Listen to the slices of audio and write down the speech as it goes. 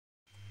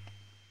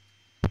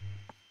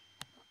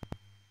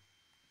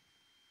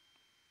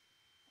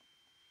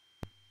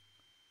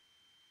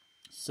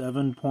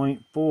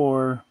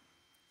7.4.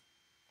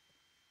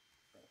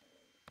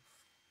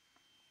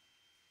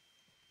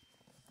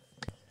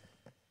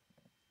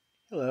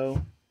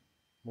 Hello.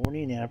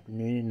 Morning,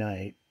 afternoon, and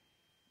night.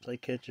 Play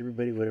catch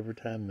everybody whatever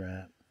time they're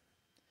at.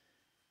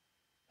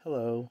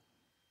 Hello.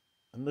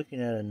 I'm looking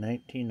at a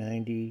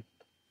 1990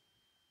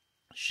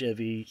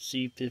 Chevy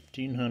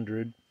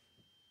c1500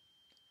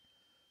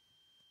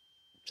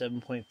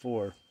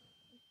 7.4.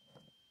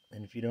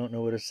 And if you don't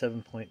know what a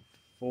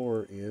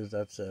 7.4 is,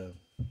 that's a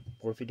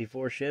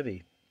 454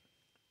 Chevy.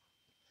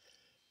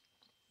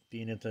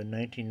 Being it's a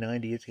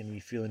 1990, it's going to be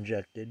fuel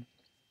injected.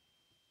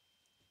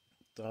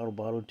 Throttle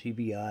bottle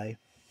TBI.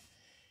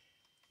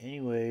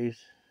 Anyways,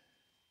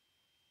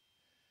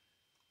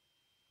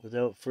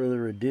 without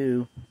further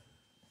ado,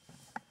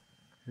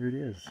 here it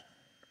is.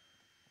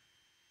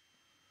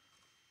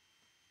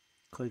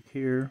 Click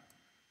here,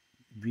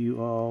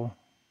 view all.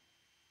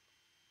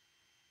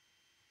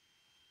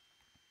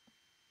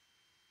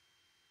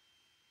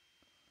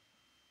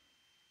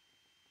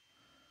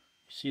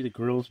 See the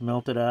grills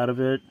melted out of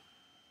it.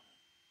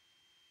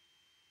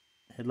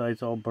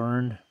 Headlights all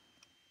burned.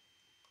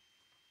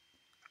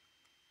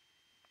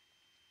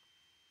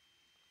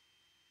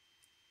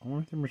 I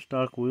wonder if them are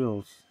stock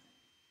wheels.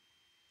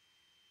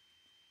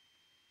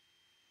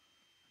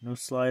 No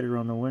slider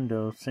on the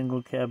window.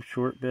 Single cab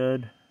short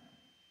bed.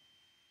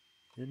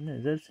 Isn't it?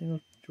 Is that a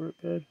single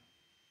short bed?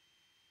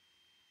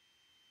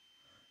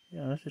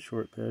 Yeah, that's a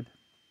short bed.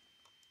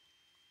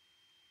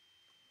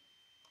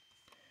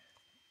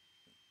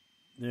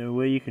 The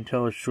way you can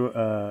tell a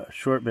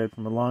short bed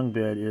from a long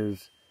bed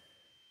is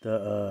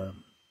the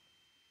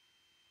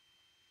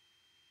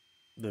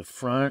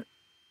front.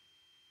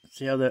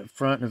 See how that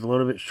front is a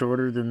little bit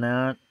shorter than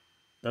that?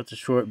 That's a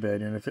short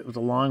bed. And if it was a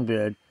long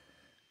bed,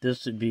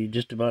 this would be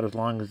just about as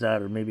long as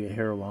that, or maybe a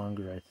hair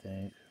longer, I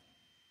think.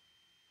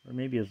 Or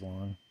maybe as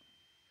long.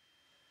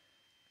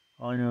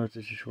 All I know is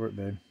it's a short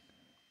bed.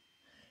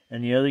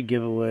 And the other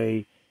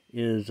giveaway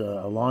is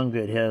a long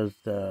bed has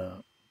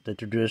the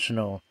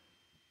traditional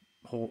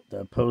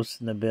the posts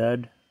in the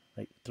bed,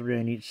 like 3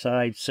 on each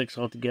side, 6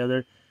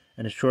 altogether.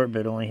 And a short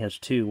bed only has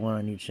 2, 1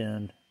 on each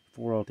end,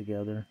 4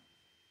 altogether.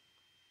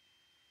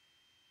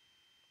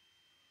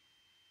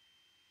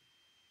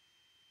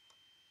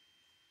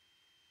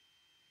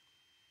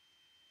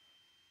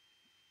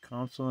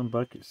 Console and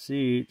bucket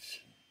seats.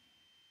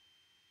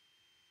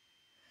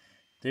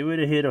 They would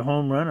have hit a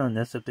home run on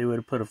this if they would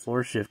have put a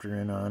floor shifter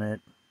in on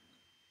it.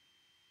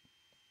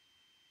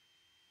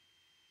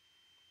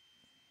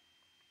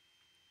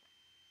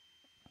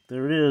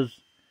 There it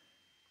is.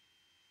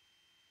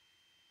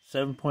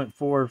 7.4,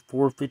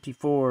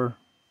 454.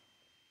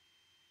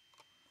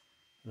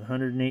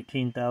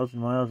 118,000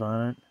 miles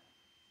on it.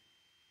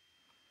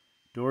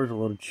 Door's a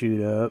little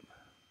chewed up.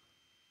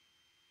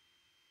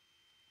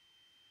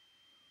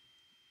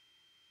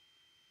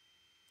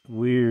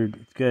 Weird.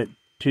 It's got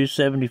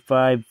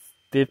 275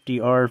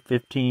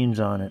 50R15s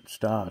on it,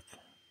 stock.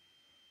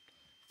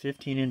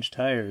 15-inch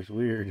tires.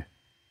 Weird.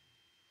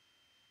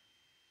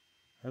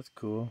 That's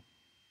cool.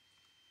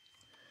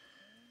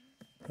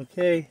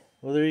 Okay,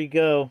 well there you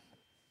go.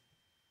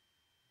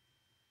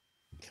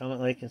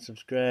 Comment, like, and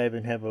subscribe,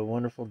 and have a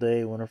wonderful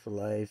day, wonderful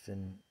life,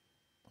 and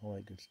all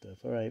that good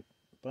stuff. Alright,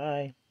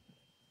 bye.